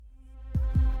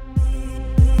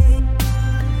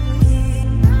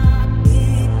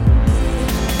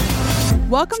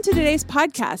Welcome to today's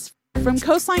podcast from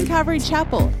Coastline Calvary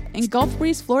Chapel in Gulf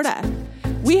Breeze, Florida.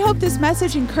 We hope this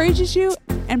message encourages you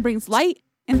and brings light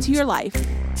into your life.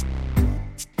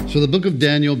 So the book of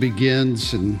Daniel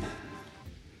begins and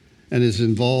is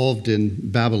involved in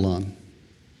Babylon.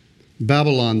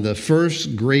 Babylon, the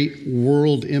first great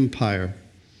world empire.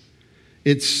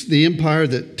 It's the empire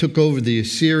that took over the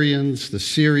Assyrians, the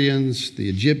Syrians, the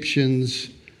Egyptians,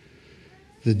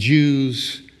 the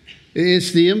Jews.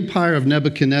 It's the empire of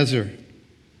Nebuchadnezzar.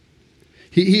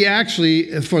 He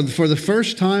actually, for the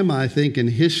first time, I think, in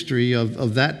history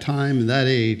of that time and that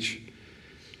age,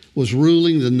 was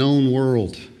ruling the known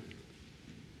world.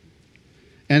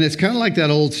 And it's kind of like that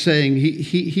old saying,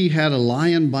 he had a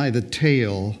lion by the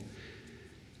tail,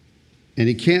 and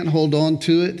he can't hold on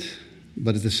to it,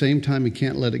 but at the same time, he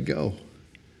can't let it go.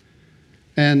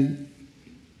 And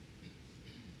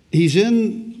he's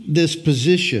in this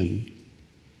position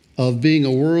of being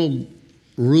a world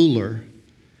ruler,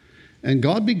 and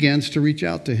God begins to reach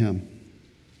out to him.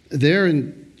 There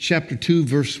in chapter 2,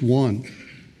 verse 1,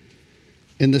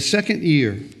 in the second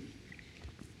year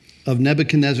of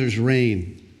Nebuchadnezzar's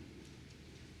reign,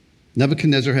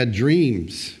 Nebuchadnezzar had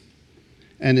dreams,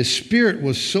 and his spirit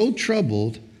was so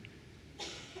troubled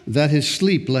that his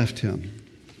sleep left him.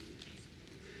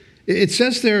 It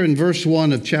says there in verse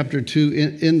 1 of chapter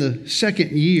 2, in the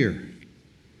second year.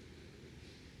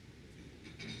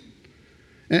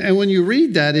 And when you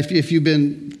read that, if you've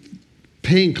been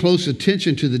paying close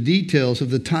attention to the details of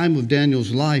the time of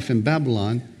Daniel's life in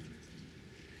Babylon,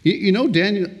 you know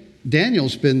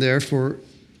Daniel's been there for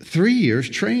 3 years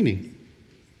training.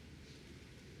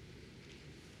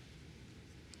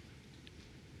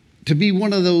 To be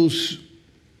one of those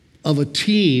of a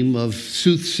team of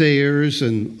soothsayers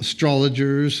and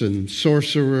astrologers and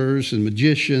sorcerers and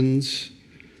magicians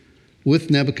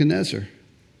with Nebuchadnezzar.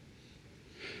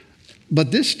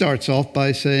 But this starts off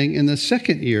by saying in the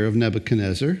second year of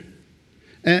Nebuchadnezzar,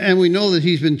 and we know that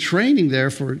he's been training there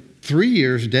for 3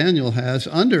 years, Daniel has,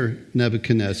 under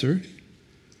Nebuchadnezzar.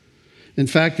 In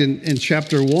fact, in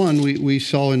chapter 1, we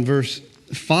saw in verse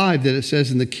 5 that it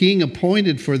says, "And the king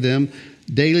appointed for them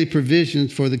daily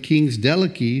provisions for the king's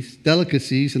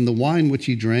delicacies and the wine which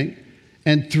he drank,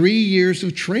 and 3 years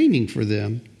of training for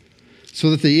them, so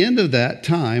that at the end of that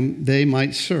time they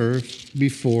might serve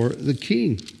before the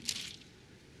king."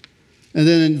 And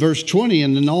then in verse 20,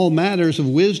 "And in all matters of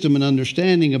wisdom and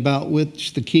understanding about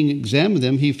which the king examined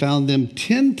them, he found them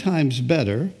 10 times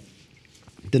better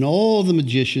than all the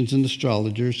magicians and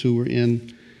astrologers who were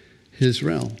in his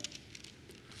realm."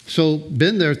 So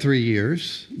been there 3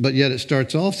 years, but yet it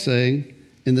starts off saying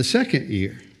in the second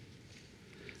year.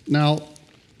 Now,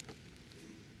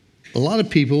 a lot of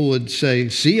people would say,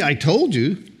 "See, I told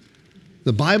you,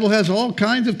 the Bible has all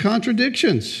kinds of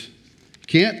contradictions.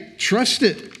 Can't trust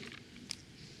it.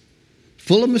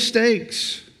 Full of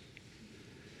mistakes."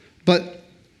 But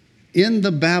in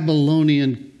the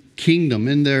Babylonian kingdom,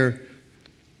 in their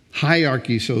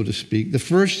hierarchy, so to speak, the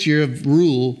first year of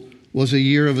rule was a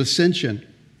year of ascension,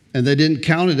 and they didn't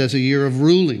count it as a year of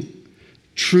ruling.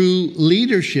 True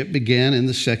leadership began in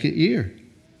the second year.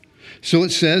 So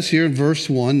it says here in verse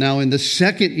 1, "Now in the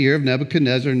second year of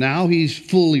Nebuchadnezzar," now he's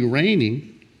fully reigning,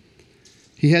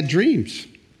 "he had dreams.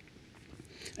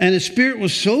 And his spirit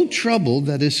was so troubled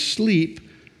that his sleep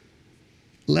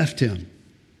left him."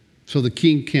 So the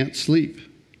king can't sleep.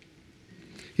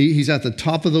 He's at the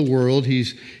top of the world.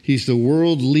 He's the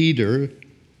world leader.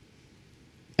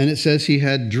 And it says he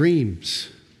had dreams,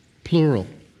 plural.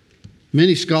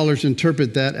 Many scholars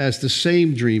interpret that as the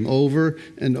same dream over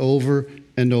and over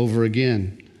and over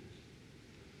again.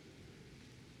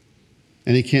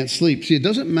 And he can't sleep. See, it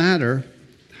doesn't matter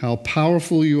how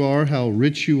powerful you are, how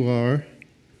rich you are.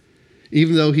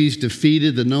 Even though he's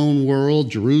defeated the known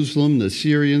world, Jerusalem, the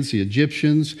Assyrians, the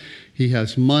Egyptians, he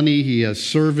has money, he has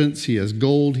servants, he has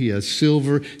gold, he has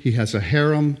silver, he has a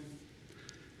harem.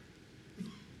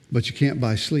 But you can't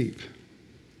buy sleep.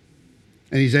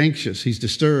 And he's anxious, he's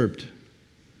disturbed.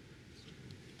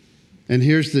 And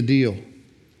here's the deal.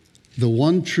 The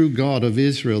one true God of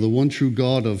Israel, the one true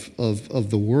God of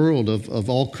the world, of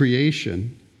all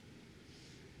creation,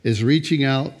 is reaching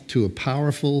out to a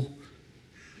powerful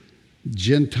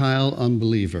Gentile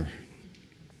unbeliever.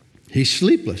 He's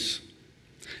sleepless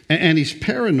and he's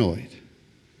paranoid,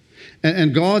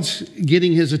 and God's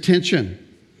getting his attention.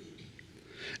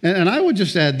 And I would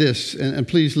just add this, and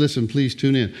please listen, please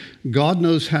tune in. God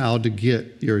knows how to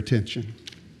get your attention.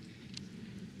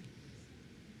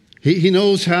 He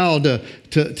knows how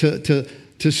to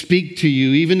to speak to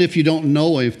you, even if you don't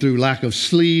know him through lack of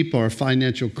sleep or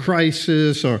financial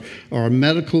crisis or a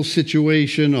medical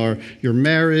situation or your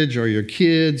marriage or your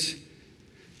kids.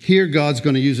 Here, God's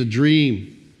going to use a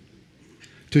dream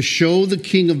to show the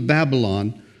king of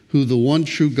Babylon who the one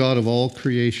true God of all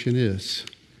creation is.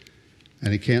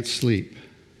 And he can't sleep.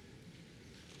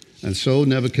 And so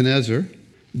Nebuchadnezzar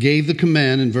gave the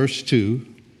command in verse 2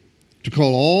 to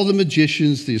call all the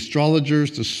magicians, the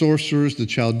astrologers, the sorcerers, the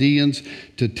Chaldeans,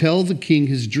 to tell the king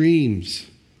his dreams.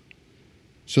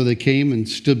 So they came and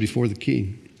stood before the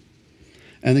king.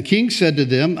 And the king said to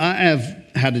them, I have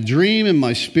had a dream, and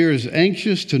my spirit is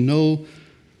anxious to know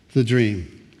the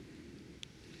dream.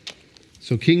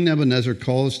 So King Nebuchadnezzar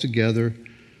calls together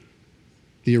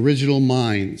the original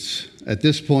minds. At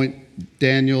this point,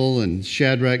 Daniel and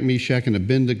Shadrach, Meshach, and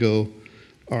Abednego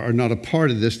are not a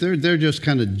part of this. They're just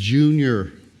kind of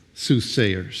junior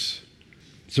soothsayers.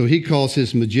 So he calls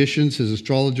his magicians, his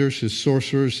astrologers, his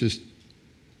sorcerers, his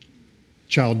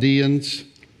Chaldeans.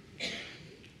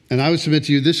 And I would submit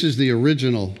to you, this is the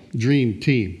original dream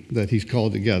team that he's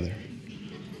called together.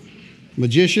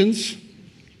 Magicians,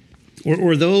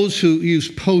 or those who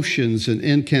use potions and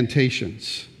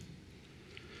incantations.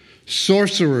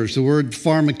 Sorcerers, the word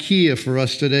pharmakia for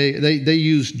us today, they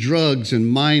use drugs and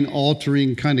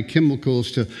mind-altering kind of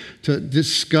chemicals to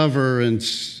discover and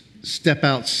step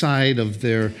outside of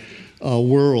their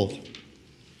world.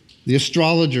 The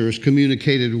astrologers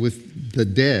communicated with the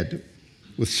dead,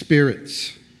 with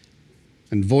spirits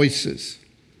and voices.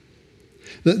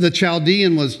 The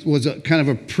Chaldean was a kind of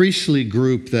a priestly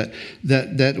group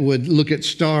that would look at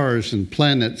stars and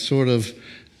planets, sort of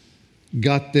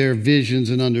got their visions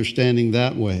and understanding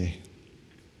that way.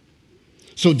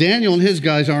 So Daniel and his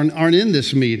guys aren't in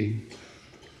this meeting.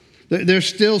 They're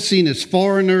still seen as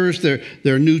foreigners.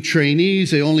 They're new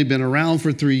trainees. They've only been around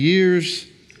for 3 years.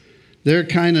 They're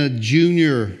kind of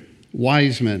junior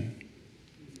wise men.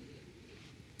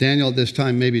 Daniel at this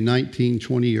time maybe 19,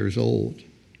 20 years old.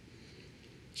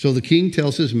 So the king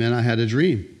tells his men, I had a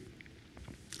dream.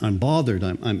 I'm bothered.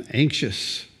 I'm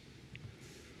anxious.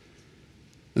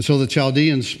 And so the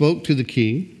Chaldeans spoke to the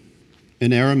king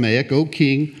in Aramaic, O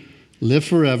king, live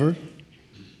forever.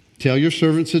 Tell your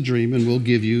servants a dream and we'll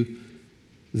give you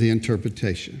the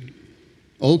interpretation.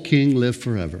 O king, live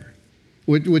forever.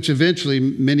 Which eventually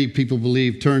many people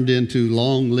believe turned into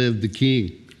long live the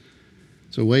king.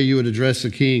 It's a way you would address the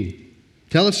king.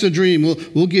 Tell us the dream.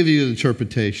 We'll give you the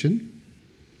interpretation.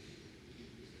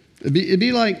 It'd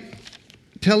be like,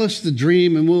 tell us the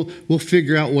dream and we'll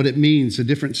figure out what it means, the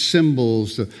different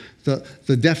symbols,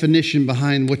 the definition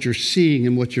behind what you're seeing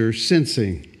and what you're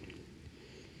sensing.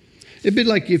 It'd be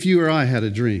like if you or I had a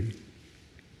dream.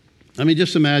 I mean,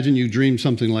 just imagine you dream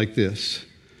something like this,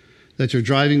 that you're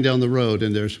driving down the road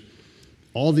and there's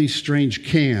all these strange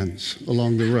cans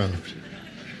along the road.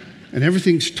 And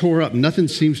everything's tore up. Nothing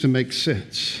seems to make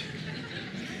sense.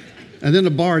 And then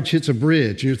a barge hits a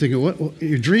bridge and you're thinking, what?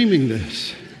 You're dreaming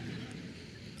this.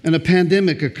 And a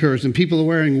pandemic occurs and people are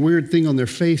wearing weird thing on their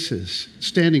faces,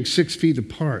 standing 6 feet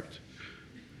apart.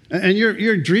 And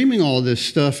you're dreaming all this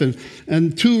stuff,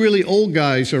 and two really old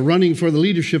guys are running for the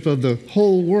leadership of the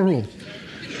whole world.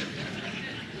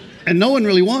 And no one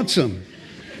really wants them.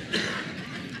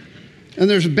 And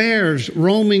there's bears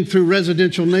roaming through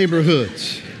residential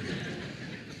neighborhoods.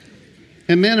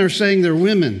 And men are saying they're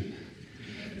women.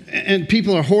 And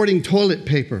people are hoarding toilet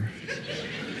paper.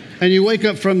 And you wake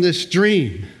up from this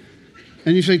dream.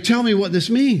 And you say, tell me what this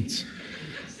means.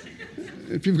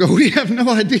 And people go, we have no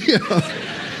idea.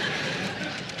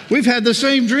 We've had the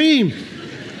same dream.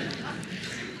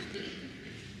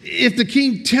 If the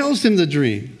king tells them the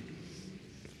dream,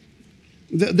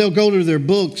 they'll go to their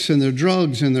books and their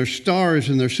drugs and their stars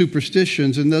and their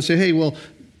superstitions, and they'll say, hey, well,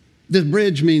 the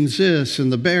bridge means this, and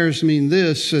the bears mean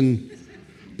this, and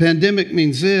pandemic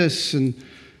means this, and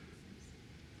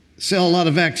sell a lot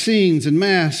of vaccines and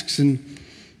masks, and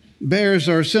bears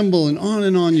are a symbol, and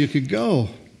on you could go.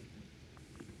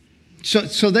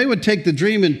 So they would take the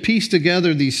dream and piece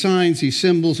together these signs, these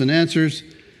symbols and answers.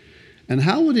 And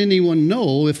how would anyone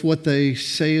know if what they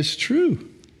say is true?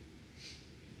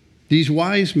 These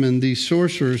wise men, these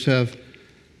sorcerers have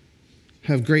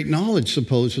great knowledge,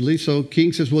 supposedly. So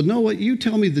king says, well, no, what? You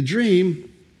tell me the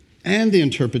dream and the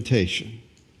interpretation.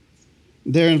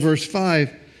 There in verse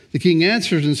 5, the king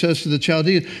answers and says to the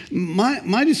Chaldean,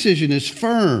 my decision is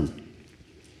firm.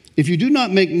 If you do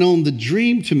not make known the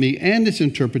dream to me and its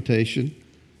interpretation,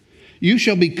 you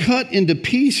shall be cut into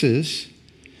pieces,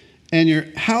 and your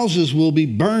houses will be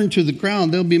burned to the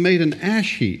ground. They'll be made an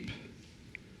ash heap.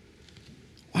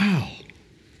 Wow.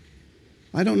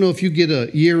 I don't know if you get a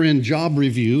year-end job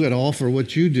review at all for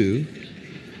what you do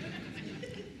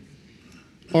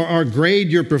or grade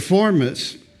your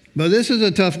performance, but this is a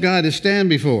tough guy to stand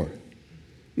before.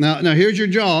 Now here's your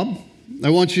job. I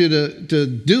want you to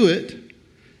do it,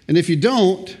 and if you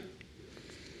don't,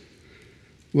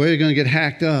 well, you're going to get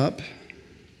hacked up,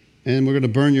 and we're going to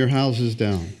burn your houses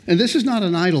down. And this is not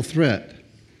an idle threat.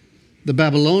 The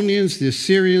Babylonians, the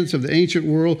Assyrians of the ancient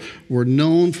world were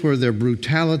known for their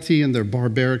brutality and their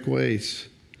barbaric ways,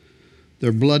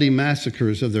 their bloody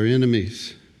massacres of their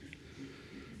enemies.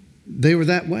 They were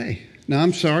that way. Now,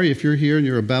 I'm sorry if you're here and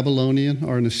you're a Babylonian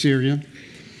or an Assyrian.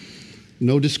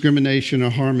 No discrimination or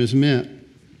harm is meant.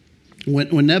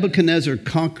 When Nebuchadnezzar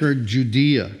conquered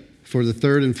Judea for the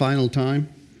third and final time,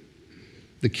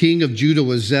 the king of Judah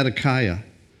was Zedekiah.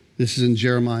 This is in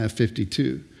Jeremiah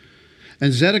 52.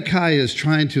 And Zedekiah is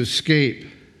trying to escape,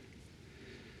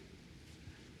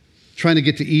 trying to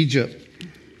get to Egypt.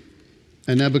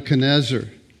 And Nebuchadnezzar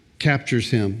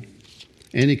captures him.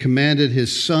 And he commanded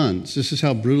his sons. This is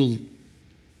how brutal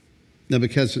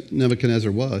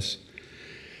Nebuchadnezzar was.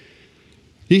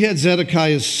 He had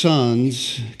Zedekiah's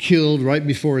sons killed right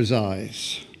before his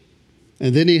eyes.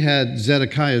 And then he had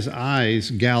Zedekiah's eyes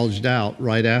gouged out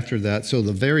right after that. So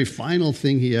the very final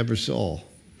thing he ever saw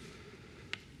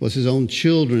was his own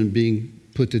children being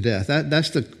put to death.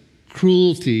 That's the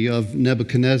cruelty of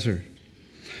Nebuchadnezzar.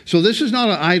 So this is not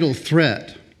an idle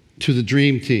threat to the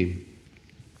dream team.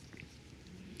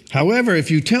 However, if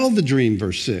you tell the dream,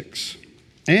 verse 6,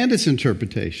 and its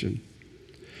interpretation,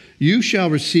 you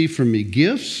shall receive from me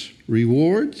gifts,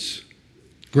 rewards,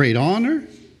 great honor.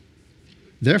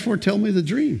 Therefore, tell me the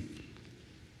dream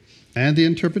and the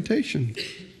interpretation.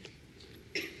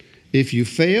 If you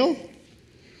fail,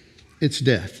 it's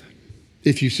death.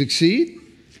 If you succeed,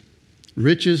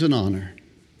 riches and honor.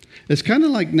 It's kind of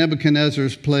like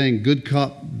Nebuchadnezzar's playing good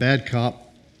cop, bad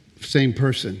cop, same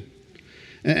person.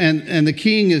 And the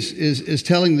king is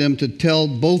telling them to tell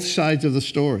both sides of the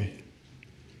story.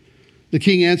 The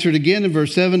king answered again in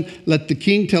verse 7, let the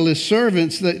king tell his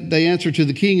servants. They answered to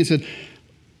the king and said,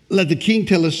 let the king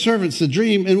tell his servants the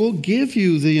dream, and we'll give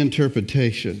you the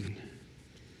interpretation.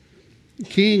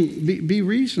 King, be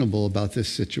reasonable about this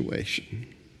situation.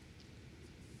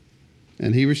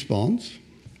 And he responds,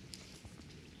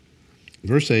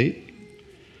 verse 8,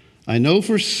 I know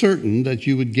for certain that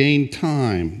you would gain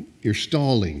time. You're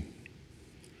stalling,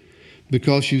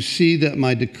 because you see that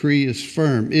my decree is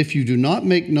firm. If you do not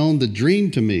make known the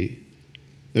dream to me,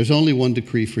 there's only one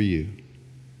decree for you.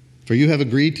 For you have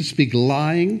agreed to speak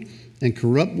lying and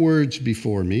corrupt words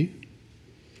before me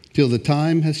till the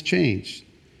time has changed.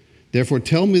 Therefore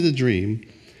tell me the dream,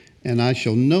 and I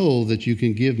shall know that you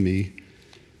can give me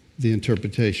the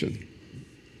interpretation.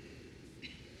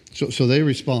 So they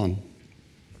respond.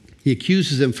 He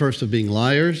accuses them first of being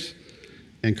liars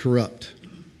and corrupt.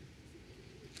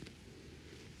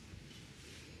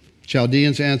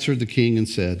 Chaldeans answered the king and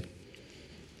said,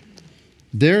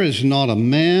 there is not a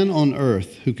man on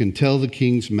earth who can tell the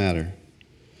king's matter.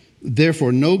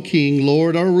 Therefore, no king,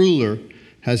 lord, or ruler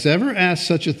has ever asked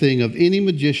such a thing of any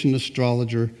magician,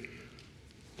 astrologer,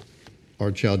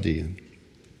 or Chaldean.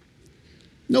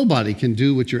 Nobody can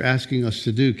do what you're asking us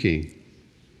to do, king.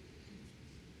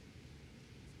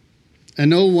 And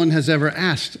no one has ever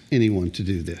asked anyone to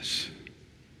do this.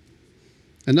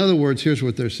 In other words, here's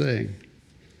what they're saying.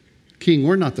 King,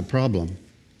 we're not the problem.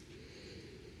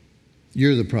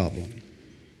 You're the problem.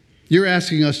 You're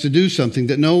asking us to do something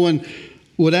that no one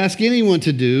would ask anyone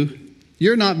to do.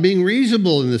 You're not being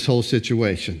reasonable in this whole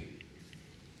situation.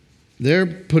 They're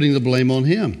putting the blame on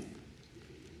him.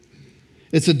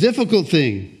 It's a difficult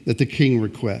thing that the king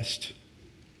requests.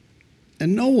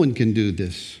 And no one can do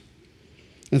this.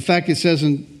 In fact, it says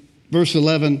in verse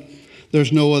 11,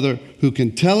 there's no other who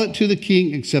can tell it to the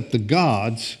king except the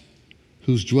gods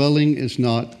whose dwelling is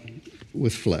not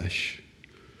with flesh.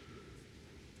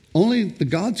 Only the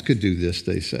gods could do this,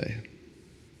 they say.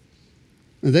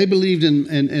 And they believed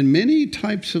in many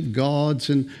types of gods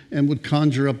and would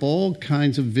conjure up all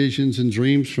kinds of visions and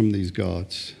dreams from these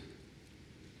gods.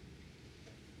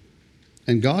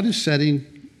 And God is setting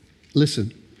the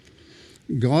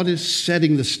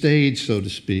stage, so to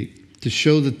speak, to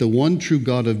show that the one true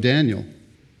God of Daniel,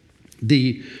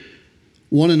 the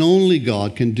one and only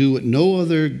God, can do what no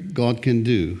other God can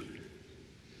do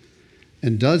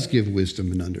and does give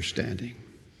wisdom and understanding.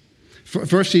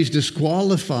 First, he's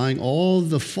disqualifying all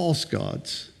the false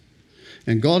gods.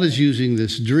 And God is using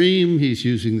this dream, he's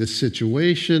using this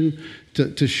situation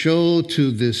to show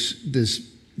to this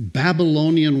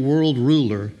Babylonian world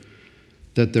ruler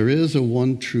that there is a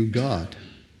one true God,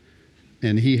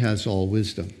 and he has all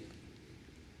wisdom.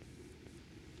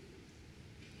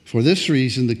 For this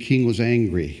reason, the king was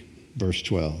angry, verse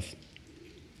 12,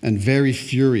 and very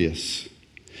furious,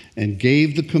 and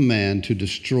gave the command to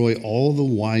destroy all the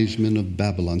wise men of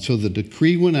Babylon. So the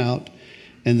decree went out,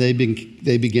 and they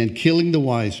began killing the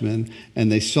wise men, and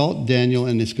they sought Daniel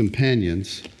and his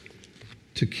companions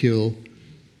to kill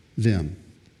them.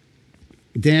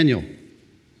 Daniel,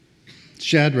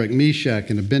 Shadrach, Meshach,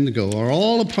 and Abednego are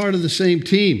all a part of the same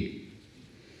team.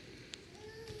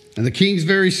 And the king's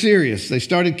very serious. They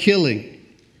started killing.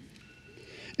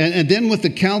 And then with the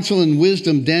counsel and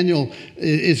wisdom, Daniel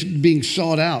is being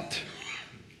sought out.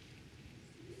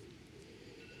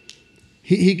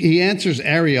 He answers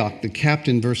Arioch, the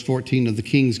captain, verse 14, of the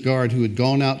king's guard, who had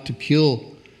gone out to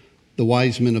kill the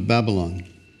wise men of Babylon.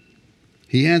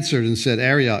 He answered and said,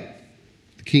 Arioch,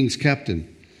 the king's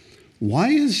captain, why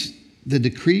is the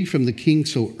decree from the king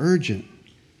so urgent?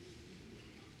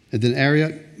 And then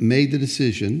Arioch made the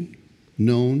decision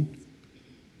known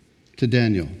to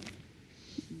Daniel.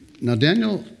 Now,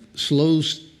 Daniel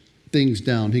slows things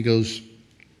down. He goes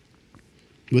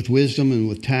with wisdom and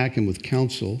with tact and with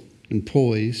counsel and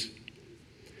poise.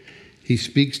 He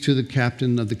speaks to the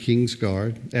captain of the king's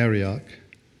guard, Arioch,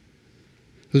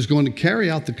 who's going to carry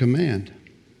out the command.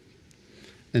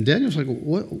 And Daniel's like,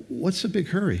 what's the big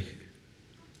hurry?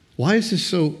 Why is this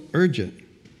so urgent?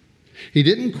 He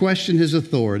didn't question his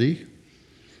authority.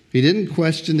 He didn't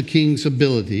question the king's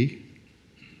ability.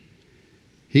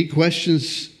 He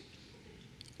questions,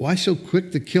 why so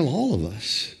quick to kill all of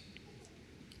us?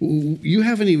 You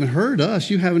haven't even heard us.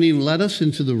 You haven't even let us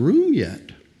into the room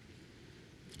yet.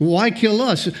 Why kill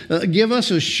us? Give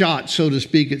us a shot, so to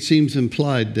speak, it seems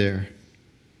implied there.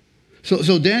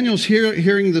 So Daniel's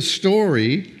hearing the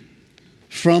story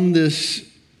from this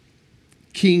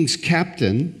king's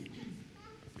captain.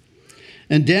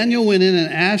 And Daniel went in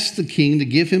and asked the king to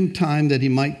give him time that he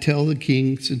might tell the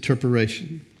king's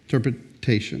interpretation.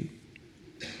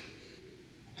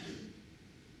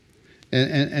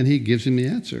 And he gives him the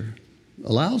answer,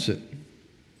 allows it.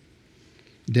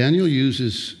 Daniel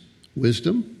uses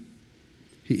wisdom.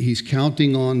 He's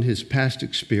counting on his past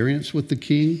experience with the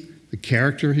king, the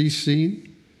character he's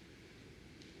seen.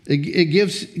 It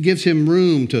gives him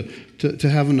room to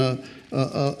have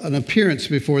an appearance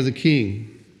before the king.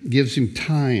 It gives him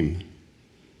time.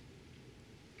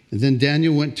 And then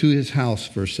Daniel went to his house,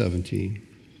 verse 17,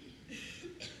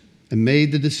 and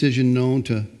made the decision known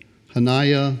to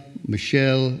Hananiah,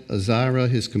 Mishael, Azariah,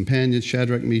 his companions,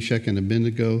 Shadrach, Meshach, and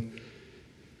Abednego.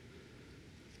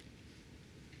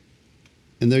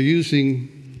 And they're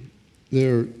using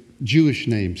their Jewish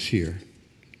names here,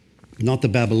 not the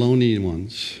Babylonian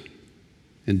ones.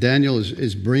 And Daniel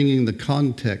is bringing the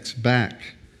context back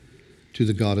to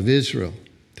the God of Israel,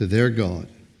 to their God,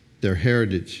 their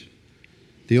heritage,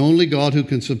 the only God who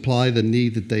can supply the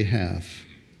need that they have.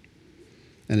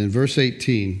 And in verse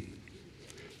 18,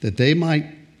 that they might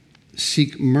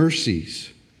seek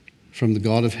mercies from the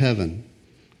God of heaven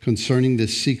concerning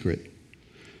this secret,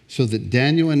 so that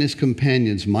Daniel and his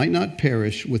companions might not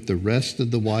perish with the rest of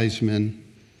the wise men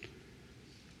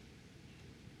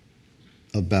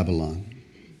of Babylon.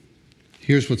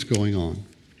 Here's what's going on.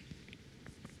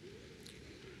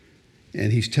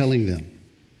 And he's telling them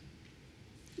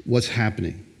what's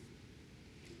happening,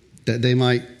 that they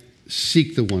might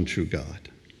seek the one true God.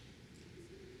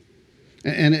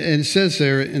 And it says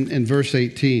there in verse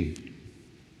 18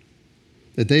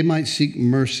 that they might seek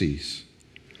mercies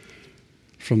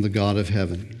from the God of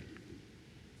heaven.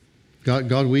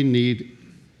 God, we need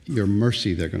your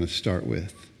mercy, they're going to start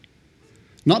with.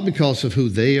 Not because of who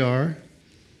they are,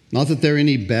 not that they're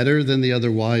any better than the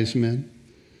other wise men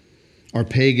or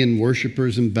pagan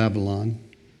worshipers in Babylon.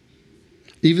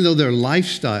 Even though their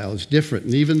lifestyle is different,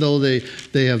 and even though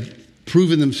they have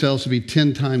proven themselves to be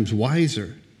 10 times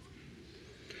wiser.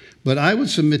 But I would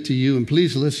submit to you, and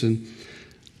please listen,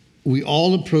 we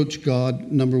all approach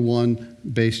God, number one,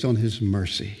 based on his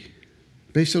mercy.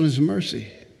 Based on his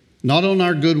mercy. Not on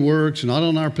our good works, not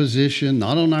on our position,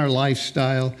 not on our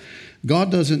lifestyle.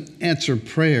 God doesn't answer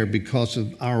prayer because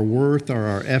of our worth or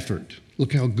our effort.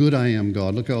 Look how good I am,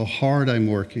 God. Look how hard I'm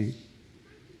working.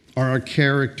 Or our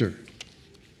character.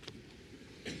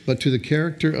 But to the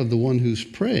character of the one who's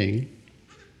praying,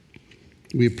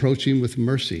 we approach him with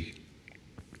mercy.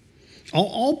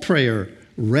 All prayer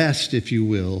rests, if you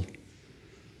will,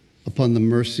 upon the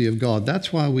mercy of God.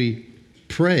 That's why we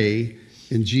pray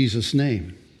in Jesus'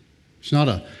 name. It's not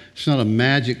a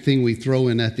magic thing we throw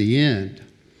in at the end.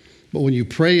 But when you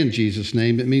pray in Jesus'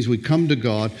 name, it means we come to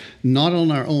God not on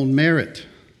our own merit.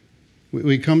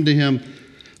 We come to him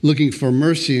looking for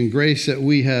mercy and grace that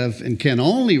we have and can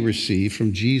only receive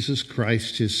from Jesus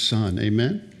Christ, his Son.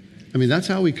 Amen? I mean, that's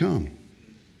how we come.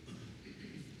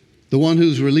 The one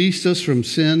who's released us from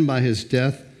sin by his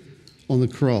death on the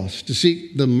cross, to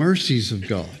seek the mercies of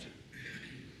God.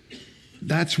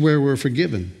 That's where we're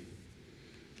forgiven.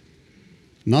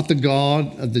 Not the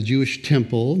God of the Jewish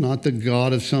temple, not the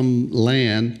God of some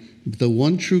land, but the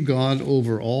one true God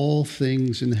over all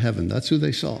things in heaven. That's who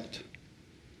they sought.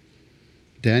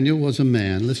 Daniel was a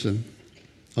man, listen,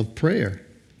 of prayer.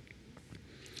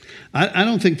 I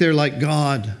don't think they're like,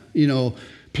 God,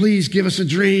 please give us a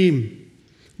dream.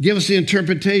 Give us the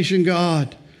interpretation,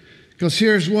 God. Because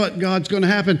here's what God's going to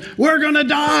happen. We're going to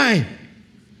die.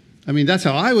 I mean, that's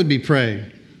how I would be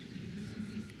praying.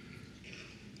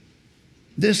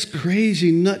 This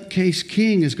crazy nutcase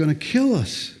king is going to kill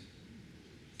us.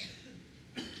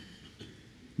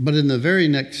 But in the very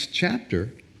next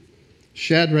chapter,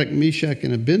 Shadrach, Meshach,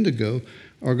 and Abednego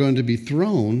are going to be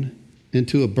thrown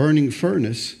into a burning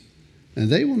furnace, and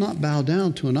they will not bow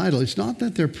down to an idol. It's not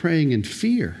that they're praying in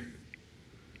fear.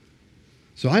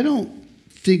 So I don't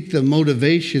think the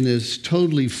motivation is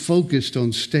totally focused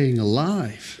on staying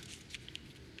alive.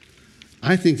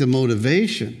 I think the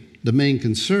motivation, the main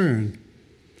concern,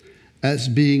 as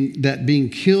being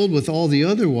killed with all the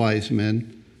other wise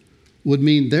men would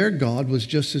mean their God was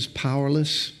just as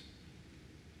powerless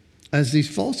as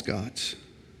these false gods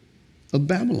of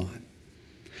Babylon.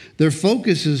 Their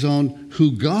focus is on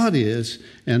who God is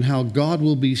and how God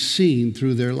will be seen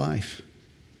through their life.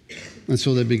 And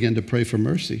so they begin to pray for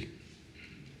mercy.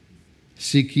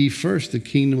 Seek ye first the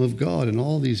kingdom of God, and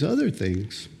all these other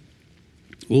things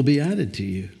will be added to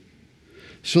you.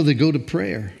 So they go to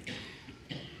prayer.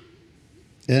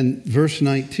 And verse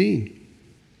 19,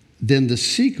 then the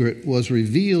secret was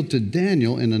revealed to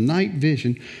Daniel in a night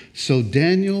vision. So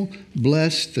Daniel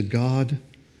blessed the God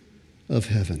of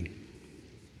heaven.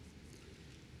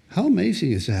 How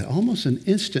amazing is that? Almost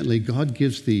instantly, God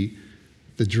gives the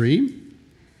dream,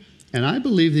 and I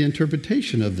believe the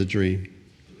interpretation of the dream.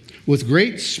 With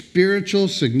great spiritual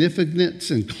significance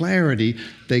and clarity,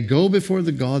 they go before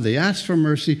the God, they ask for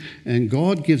mercy, and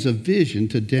God gives a vision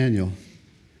to Daniel.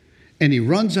 And he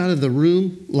runs out of the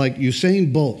room like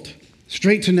Usain Bolt,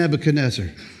 straight to Nebuchadnezzar,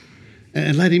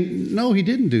 and let him know he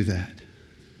didn't do that.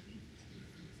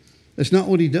 That's not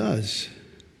what he does.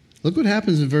 Look what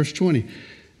happens in verse 20.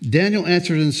 Daniel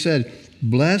answered and said,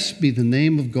 blessed be the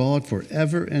name of God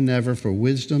forever and ever, for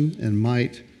wisdom and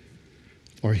might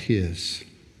are his.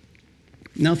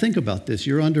 Now think about this.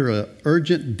 You're under an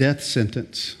urgent death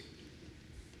sentence.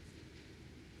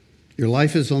 Your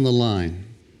life is on the line.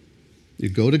 You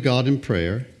go to God in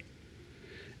prayer,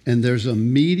 and there's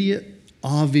immediate,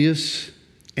 obvious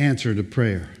answer to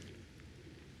prayer.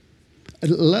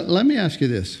 Let me ask you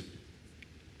this.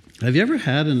 Have you ever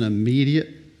had an immediate,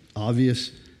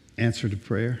 obvious answer to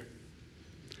prayer?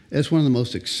 It's one of the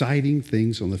most exciting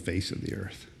things on the face of the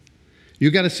earth.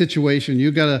 You got a situation,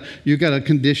 you got a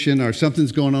condition, or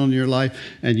something's going on in your life,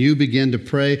 and you begin to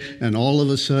pray, and all of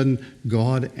a sudden,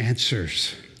 God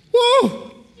answers.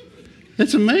 Whoa!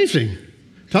 It's amazing.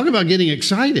 Talk about getting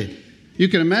excited. You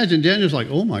can imagine Daniel's like,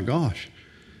 oh my gosh,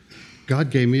 God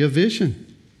gave me a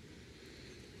vision.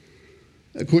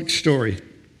 A quick story.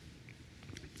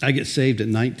 I get saved at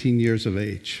 19 years of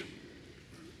age.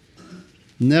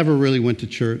 Never really went to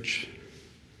church.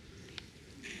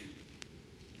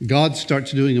 God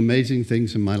starts doing amazing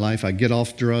things in my life. I get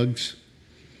off drugs.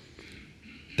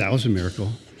 That was a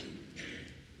miracle.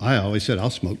 I always said, I'll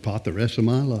smoke pot the rest of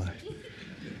my life.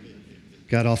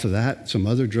 Got off of that, some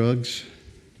other drugs.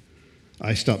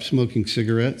 I stopped smoking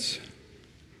cigarettes.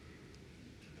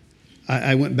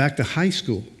 I went back to high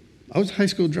school. I was a high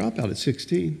school dropout at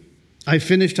 16. I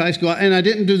finished high school, and I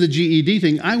didn't do the GED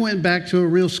thing. I went back to a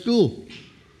real school,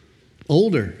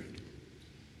 older.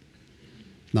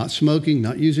 Not smoking,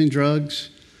 not using drugs,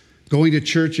 going to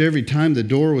church every time the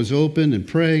door was open and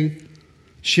praying,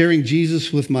 sharing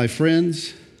Jesus with my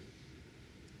friends.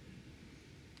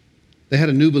 They had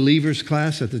a new believers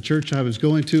class at the church I was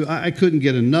going to. I couldn't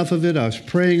get enough of it. I was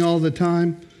praying all the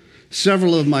time.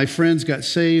 Several of my friends got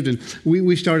saved, and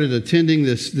we started attending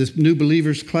this new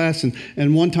believers class.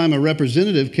 And one time a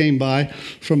representative came by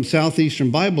from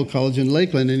Southeastern Bible College in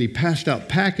Lakeland, and he passed out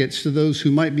packets to those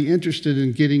who might be interested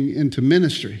in getting into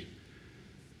ministry.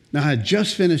 Now, I had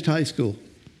just finished high school,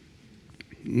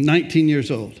 19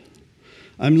 years old.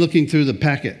 I'm looking through the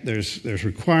packet. There's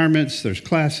requirements, there's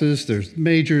classes, there's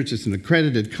majors. It's an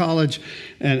accredited college,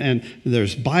 and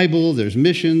there's Bible, there's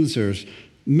missions, there's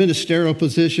ministerial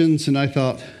positions, and I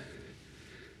thought,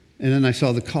 and then I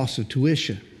saw the cost of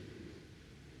tuition.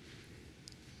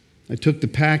 I took the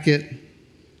packet.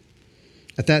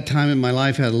 At that time in my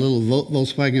life, I had a little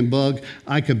Volkswagen Bug.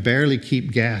 I could barely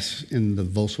keep gas in the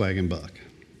Volkswagen Bug.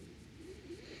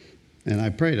 And I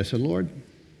prayed. I said, Lord,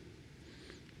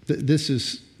 this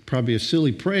is probably a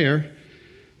silly prayer,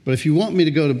 but if you want me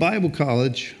to go to Bible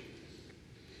college,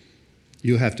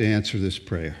 you have to answer this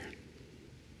prayer.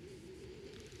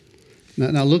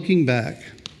 Now looking back,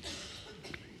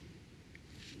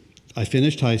 I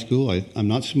finished high school. I'm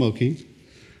not smoking.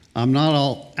 I'm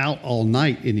not out all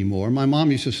night anymore. My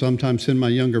mom used to sometimes send my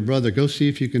younger brother, go see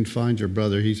if you can find your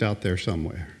brother. He's out there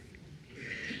somewhere.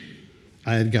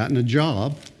 I had gotten a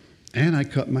job, and I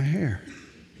cut my hair.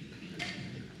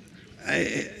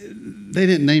 They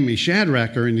didn't name me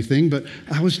Shadrach or anything, but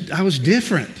I was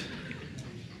different.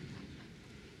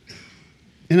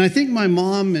 And I think my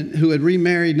mom, who had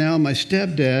remarried now, my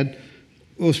stepdad,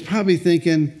 was probably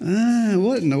thinking,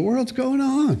 what in the world's going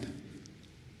on?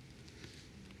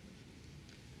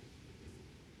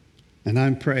 And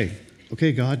I'm praying,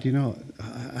 okay, God,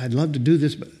 I'd love to do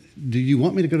this, but do you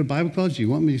want me to go to Bible college? Do you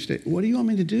want me to stay? What do you want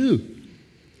me to do?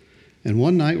 And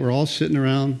one night we're all sitting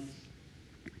around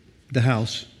the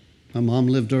house. My mom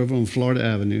lived over on Florida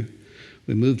Avenue.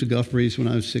 We moved to Gulf Breeze when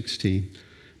I was 16.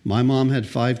 My mom had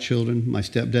 5 children. My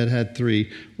stepdad had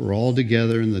 3. We're all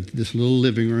together in this little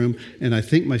living room, and I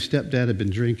think my stepdad had been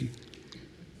drinking.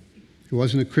 He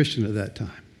wasn't a Christian at that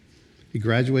time. He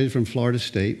graduated from Florida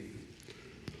State.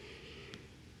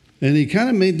 And he kind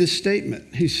of made this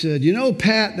statement. He said,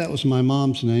 Pat, that was my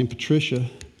mom's name, Patricia,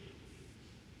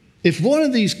 if one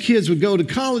of these kids would go to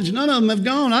college, none of them have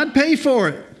gone, I'd pay for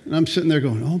it. And I'm sitting there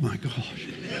going, oh my gosh.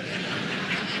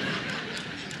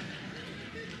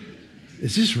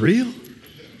 Is this real?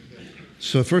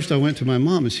 So at first I went to my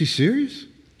mom, is he serious?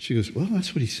 She goes, well,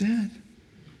 that's what he said.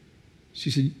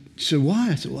 She said, why?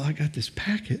 I said, well, I got this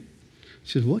packet.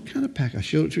 She said, what kind of packet? I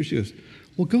showed it to her. She goes,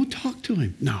 well, go talk to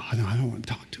him. No, I don't want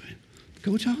to talk to him.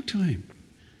 Go talk to him.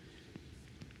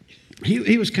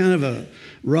 He was kind of a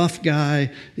rough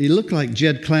guy. He looked like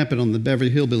Jed Clampett on the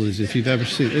Beverly Hillbillies, if you've ever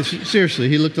seen it. Seriously,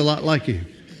 he looked a lot like him.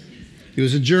 He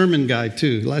was a German guy,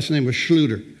 too. His last name was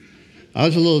Schluter. I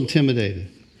was a little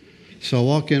intimidated. So I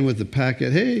walk in with the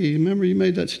packet. Hey, remember you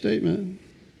made that statement?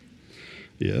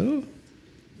 Yeah.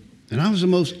 And I was the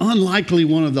most unlikely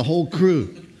one of the whole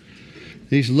crew.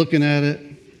 He's looking at it,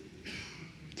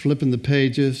 flipping the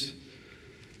pages.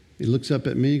 He looks up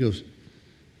at me, he goes,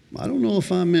 I don't know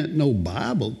if I meant no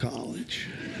Bible college.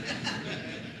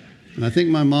 And I think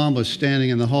my mom was standing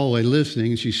in the hallway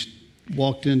listening, and she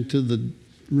walked into the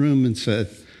room and said,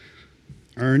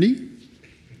 Ernie,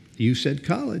 you said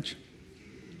college.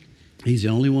 He's the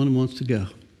only one who wants to go.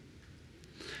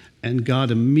 And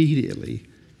God immediately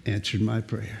answered my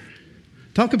prayer.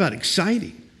 Talk about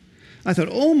exciting. I thought,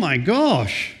 oh my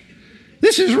gosh,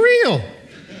 this is real.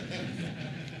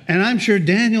 And I'm sure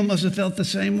Daniel must have felt the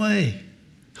same way.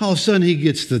 All of a sudden he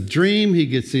gets the dream, he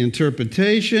gets the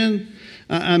interpretation.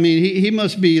 I mean, he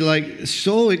must be like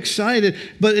so excited.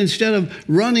 But instead of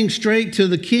running straight to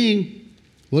the king,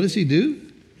 what does he do?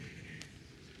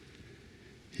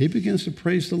 He begins to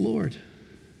praise the Lord.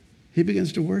 He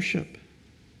begins to worship.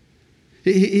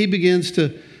 He begins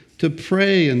to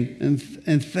pray and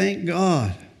thank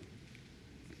God.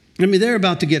 I mean, they're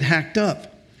about to get hacked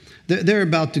up. They're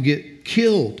about to get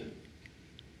killed.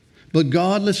 But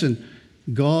God, listen,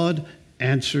 God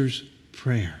answers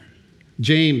prayer.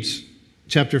 James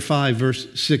chapter 5, verse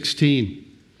 16.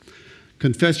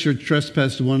 Confess your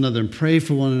trespass to one another and pray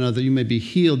for one another. You may be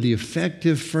healed. The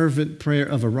effective, fervent prayer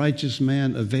of a righteous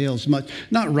man avails much.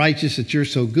 Not righteous that you're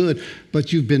so good,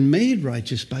 but you've been made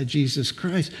righteous by Jesus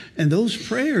Christ. And those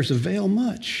prayers avail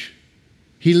much.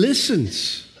 He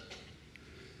listens.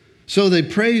 So they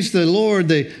praise the Lord.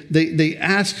 They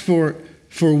ask for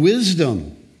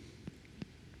wisdom.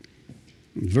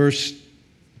 Verse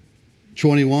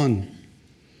 21.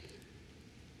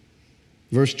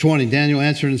 Verse 20, Daniel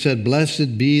answered and said,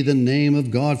 Blessed be the name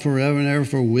of God forever and ever,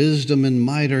 for wisdom and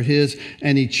might are his,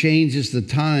 and he changes the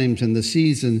times and the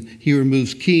season. He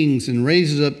removes kings and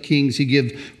raises up kings. He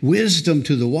gives wisdom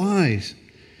to the wise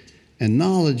and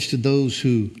knowledge to those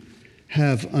who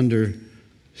have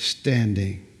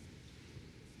understanding.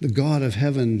 The God of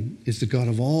heaven is the God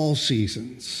of all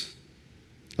seasons,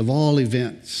 of all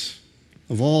events,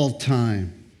 of all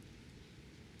time.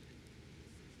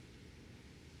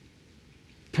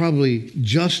 Probably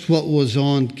just what was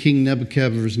on King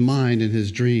Nebuchadnezzar's mind in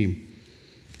his dream.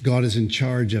 God is in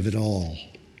charge of it all.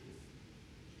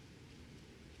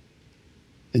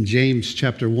 In James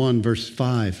chapter 1, verse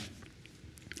 5,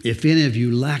 if any of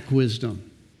you lack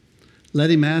wisdom, let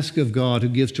him ask of God, who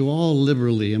gives to all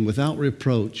liberally and without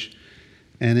reproach,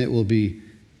 and it will be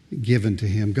given to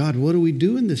him. God, what do we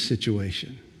do in this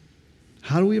situation?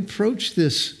 How do we approach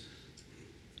this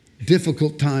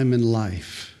difficult time in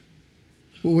life?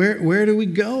 Where do we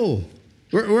go?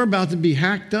 We're about to be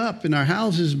hacked up and our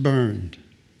houses burned.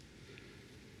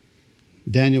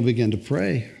 Daniel began to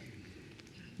pray.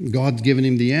 God's given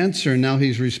him the answer, and now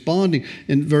he's responding.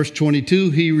 In verse 22,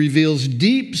 he reveals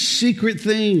deep, secret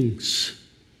things.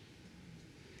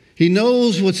 He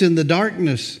knows what's in the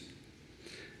darkness,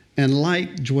 and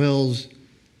light dwells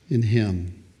in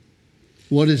him.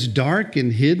 What is dark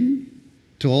and hidden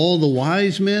to all the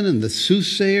wise men and the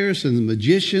soothsayers and the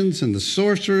magicians and the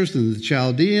sorcerers and the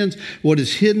Chaldeans, what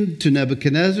is hidden to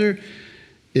Nebuchadnezzar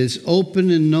is open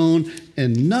and known,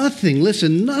 and nothing,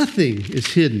 listen, nothing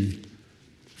is hidden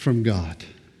from God.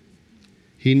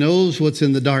 He knows what's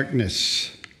in the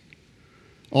darkness.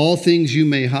 All things you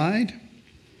may hide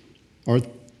or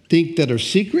think that are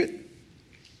secret,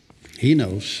 he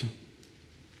knows.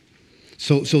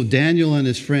 So Daniel and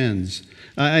his friends,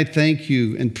 I thank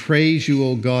you and praise you,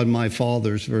 O God, my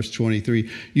fathers, verse 23.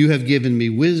 You have given me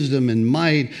wisdom and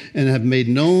might and have made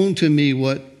known to me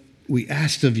what we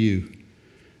asked of you.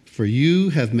 For you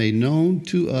have made known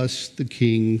to us the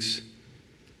king's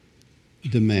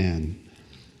demand.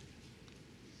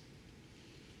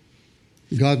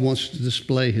 God wants to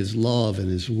display his love and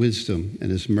his wisdom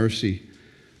and his mercy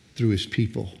through his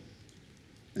people.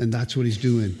 And that's what he's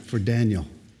doing for Daniel.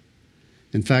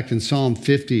 In fact, in Psalm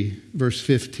 50, verse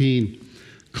 15,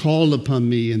 call upon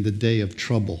me in the day of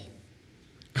trouble.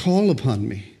 Call upon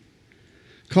me.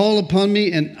 Call upon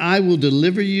me and I will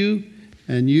deliver you,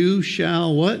 and you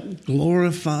shall what?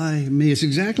 Glorify me. It's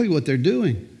exactly what they're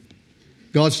doing.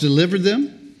 God's delivered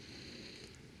them.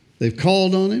 They've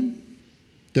called on him.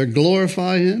 They're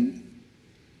glorifying him.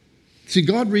 See,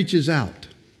 God reaches out.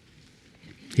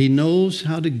 He knows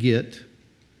how to get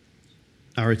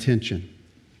our attention.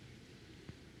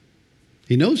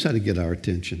 He knows how to get our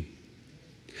attention.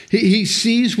 He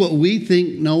sees what we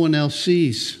think no one else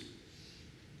sees.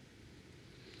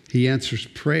 He answers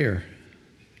prayer.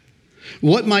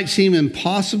 What might seem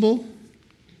impossible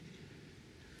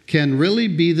can really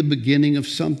be the beginning of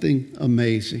something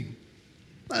amazing.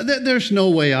 There's no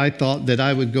way I thought that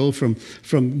I would go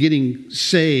from getting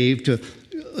saved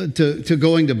to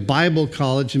going to Bible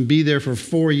college and be there for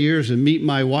 4 years and meet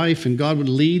my wife, and God would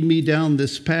lead me down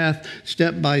this path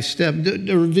step by step,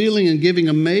 revealing and giving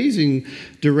amazing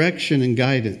direction and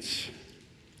guidance.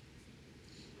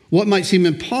 What might seem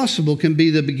impossible can be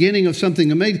the beginning of something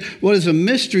amazing. What is a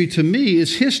mystery to me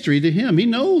is history to him. He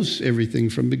knows everything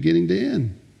from beginning to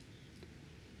end.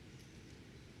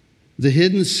 The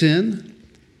hidden sin,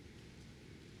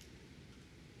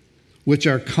 which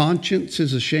our conscience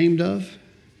is ashamed of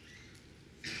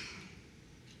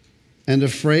and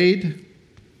afraid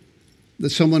that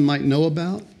someone might know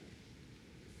about,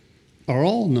 are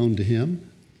all known to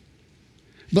him.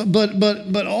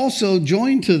 But also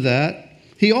joined to that,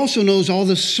 he also knows all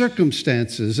the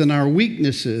circumstances and our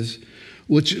weaknesses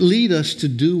which lead us to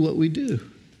do what we do.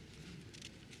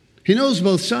 He knows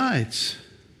both sides.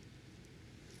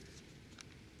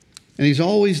 And he's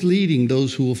always leading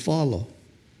those who will follow.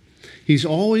 He's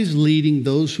always leading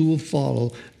those who will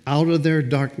follow out of their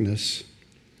darkness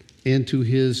into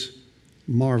his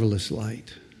marvelous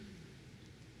light.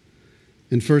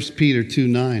 In 1 Peter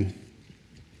 2:9,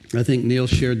 I think Neil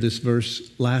shared this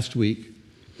verse last week,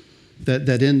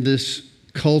 that in this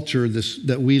culture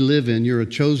that we live in, you're a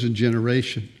chosen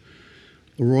generation,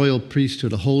 a royal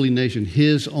priesthood, a holy nation,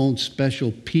 his own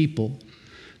special people,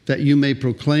 that you may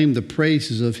proclaim the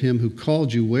praises of him who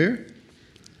called you where?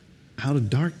 Out of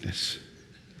darkness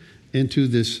into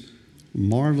this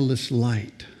marvelous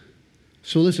light.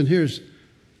 So listen, here's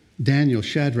Daniel,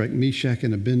 Shadrach, Meshach,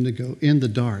 and Abednego in the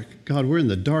dark. God, we're in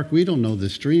the dark. We don't know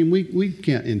this dream. We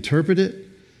can't interpret it.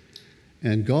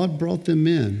 And God brought them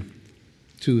in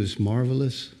to his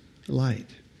marvelous light.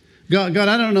 God,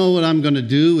 I don't know what I'm going to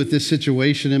do with this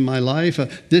situation in my life.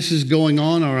 This is going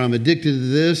on, or I'm addicted to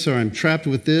this, or I'm trapped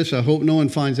with this. I hope no one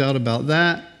finds out about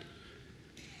that.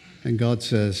 And God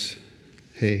says,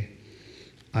 hey,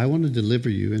 I want to deliver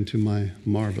you into my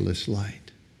marvelous light.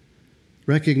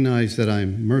 Recognize that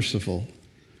I'm merciful.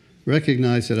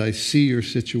 Recognize that I see your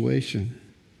situation.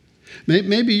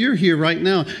 Maybe you're here right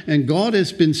now, and God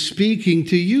has been speaking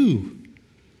to you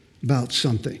about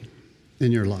something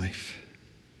in your life.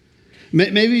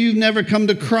 Maybe you've never come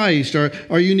to Christ,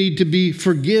 or you need to be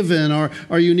forgiven,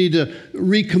 or you need to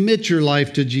recommit your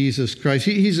life to Jesus Christ.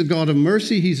 He's a God of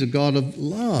mercy. He's a God of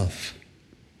love.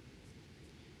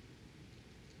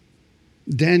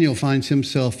 Daniel finds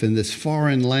himself in this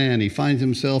foreign land. He finds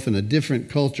himself in a different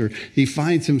culture. He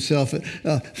finds himself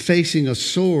facing a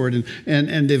sword.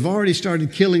 And they've already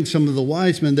started killing some of the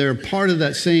wise men. They're part of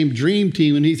that same dream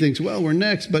team. And he thinks, well, we're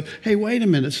next. But hey, wait a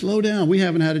minute. Slow down. We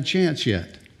haven't had a chance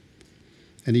yet.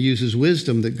 And he uses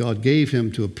wisdom that God gave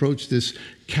him to approach this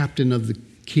captain of the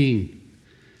king.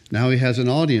 Now he has an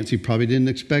audience. He probably didn't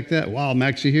expect that. Wow, I'm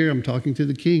actually here. I'm talking to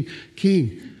the king.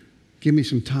 King, give me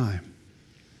some time.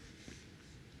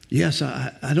 Yes,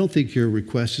 I don't think your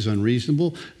request is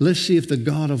unreasonable. Let's see if the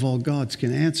God of all gods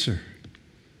can answer.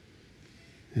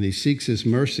 And he seeks his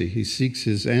mercy. He seeks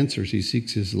his answers. He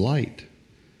seeks his light.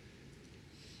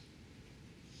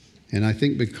 And I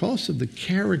think because of the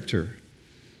character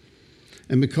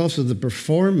and because of the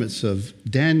performance of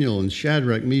Daniel and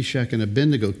Shadrach, Meshach, and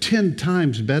Abednego, 10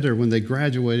 times better when they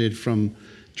graduated from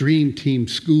Dream Team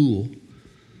school,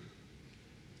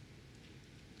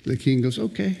 the king goes,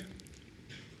 okay,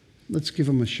 let's give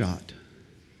them a shot.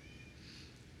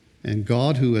 And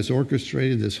God, who has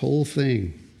orchestrated this whole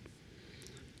thing,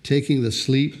 taking the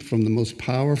sleep from the most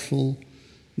powerful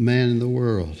man in the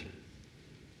world.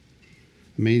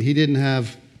 I mean, he didn't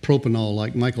have propanol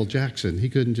like Michael Jackson. He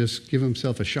couldn't just give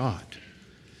himself a shot.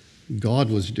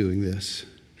 God was doing this.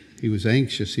 He was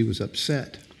anxious. He was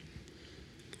upset.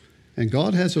 And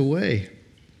God has a way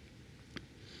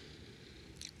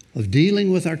of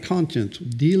dealing with our conscience,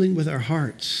 dealing with our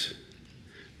hearts,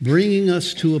 bringing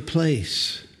us to a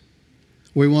place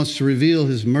where he wants to reveal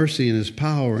his mercy and his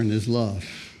power and his love.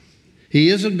 He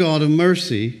is a God of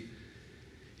mercy.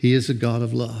 He is a God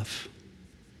of love.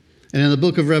 And in the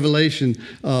book of Revelation,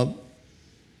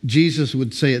 Jesus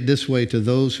would say it this way to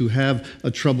those who have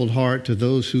a troubled heart, to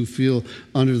those who feel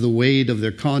under the weight of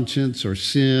their conscience or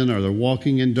sin, or they're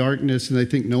walking in darkness and they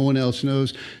think no one else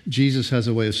knows. Jesus has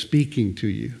a way of speaking to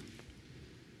you.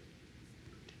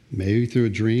 Maybe through a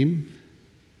dream,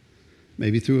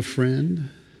 maybe through a friend,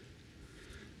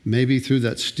 maybe through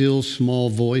that still small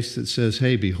voice that says,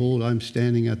 hey, behold, I'm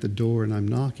standing at the door and I'm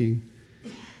knocking.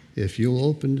 If you'll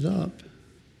open it up,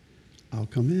 I'll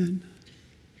come in.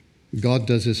 God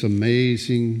does this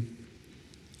amazing,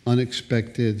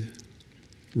 unexpected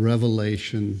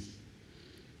revelation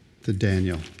to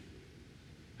Daniel,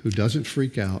 who doesn't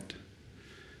freak out,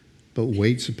 but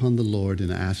waits upon the Lord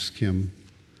and asks him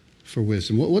for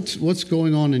wisdom. What's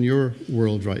going on in your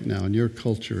world right now, in your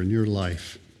culture, in your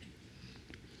life?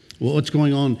 What's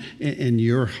going on in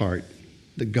your heart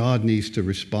that God needs to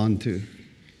respond to?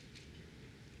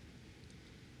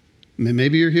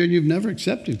 Maybe you're here and you've never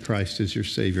accepted Christ as your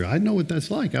Savior. I know what that's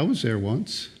like. I was there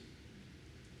once.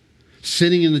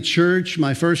 Sitting in the church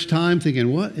my first time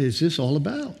thinking, what is this all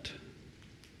about?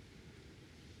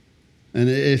 And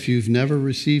if you've never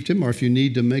received him, or if you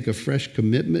need to make a fresh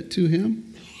commitment to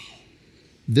him,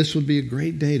 this would be a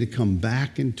great day to come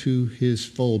back into his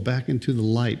fold, back into the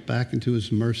light, back into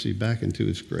his mercy, back into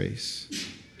his grace.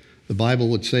 The Bible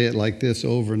would say it like this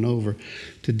over and over.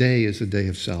 Today is the day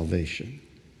of salvation.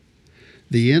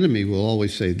 The enemy will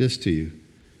always say this to you: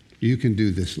 you can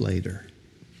do this later.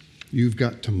 You've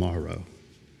got tomorrow.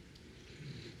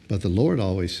 But the Lord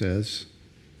always says,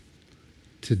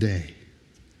 today.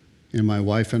 And my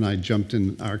wife and I jumped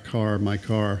in my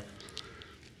car,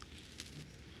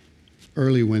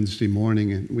 early Wednesday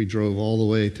morning, and we drove all the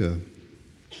way to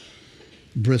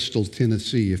Bristol,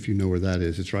 Tennessee, if you know where that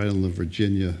is. It's right on the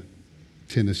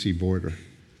Virginia-Tennessee border.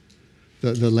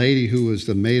 The lady who was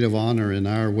the maid of honor in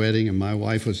our wedding, and my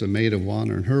wife was the maid of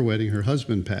honor in her wedding, her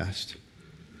husband passed.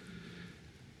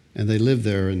 And they lived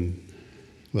there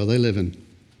they live in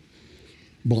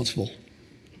Bluentsville,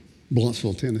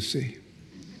 Tennessee.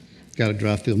 Got to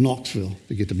drive through Knoxville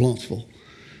to get to Bluentsville.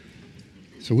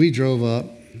 So we drove up,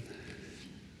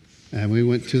 and we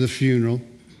went to the funeral,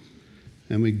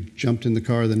 and we jumped in the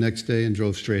car the next day and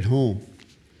drove straight home.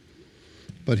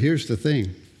 But here's the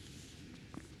thing.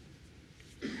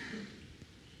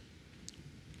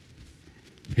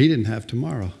 He didn't have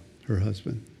tomorrow, her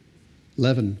husband.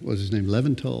 Levin was his name,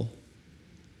 Levin Toll.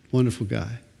 Wonderful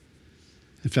guy.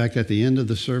 In fact, at the end of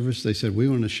the service, they said, we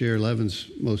want to share Levin's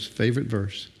most favorite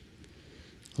verse.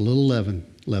 A little leaven,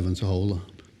 leaven's a whole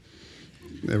lump.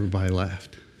 Everybody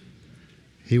laughed.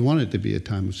 He wanted it to be a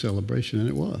time of celebration, and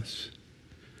it was.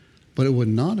 But it would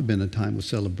not have been a time of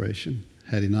celebration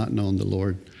had he not known the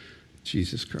Lord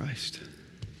Jesus Christ.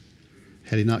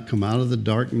 Had he not come out of the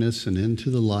darkness and into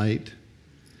the light.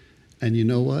 And you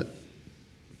know what?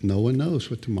 No one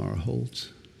knows what tomorrow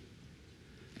holds.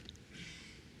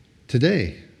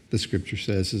 Today, the scripture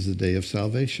says, is the day of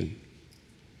salvation.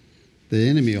 The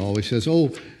enemy always says, oh,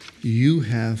 you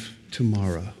have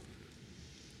tomorrow.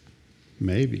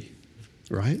 Maybe,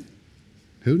 right?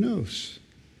 Who knows?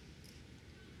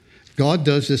 God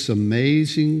does this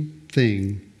amazing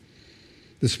thing,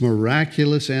 this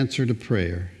miraculous answer to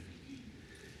prayer.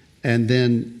 And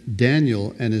then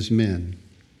Daniel and his men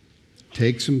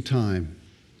take some time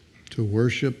to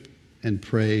worship and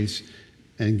praise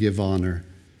and give honor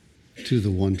to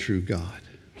the one true God.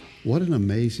 What an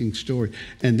amazing story.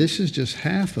 And this is just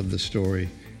half of the story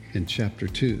in chapter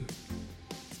 2.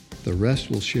 The rest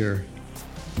we'll share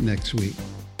next week.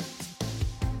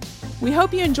 We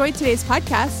hope you enjoyed today's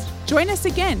podcast. Join us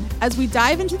again as we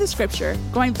dive into the scripture,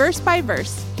 going verse by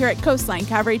verse here at Coastline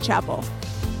Calvary Chapel.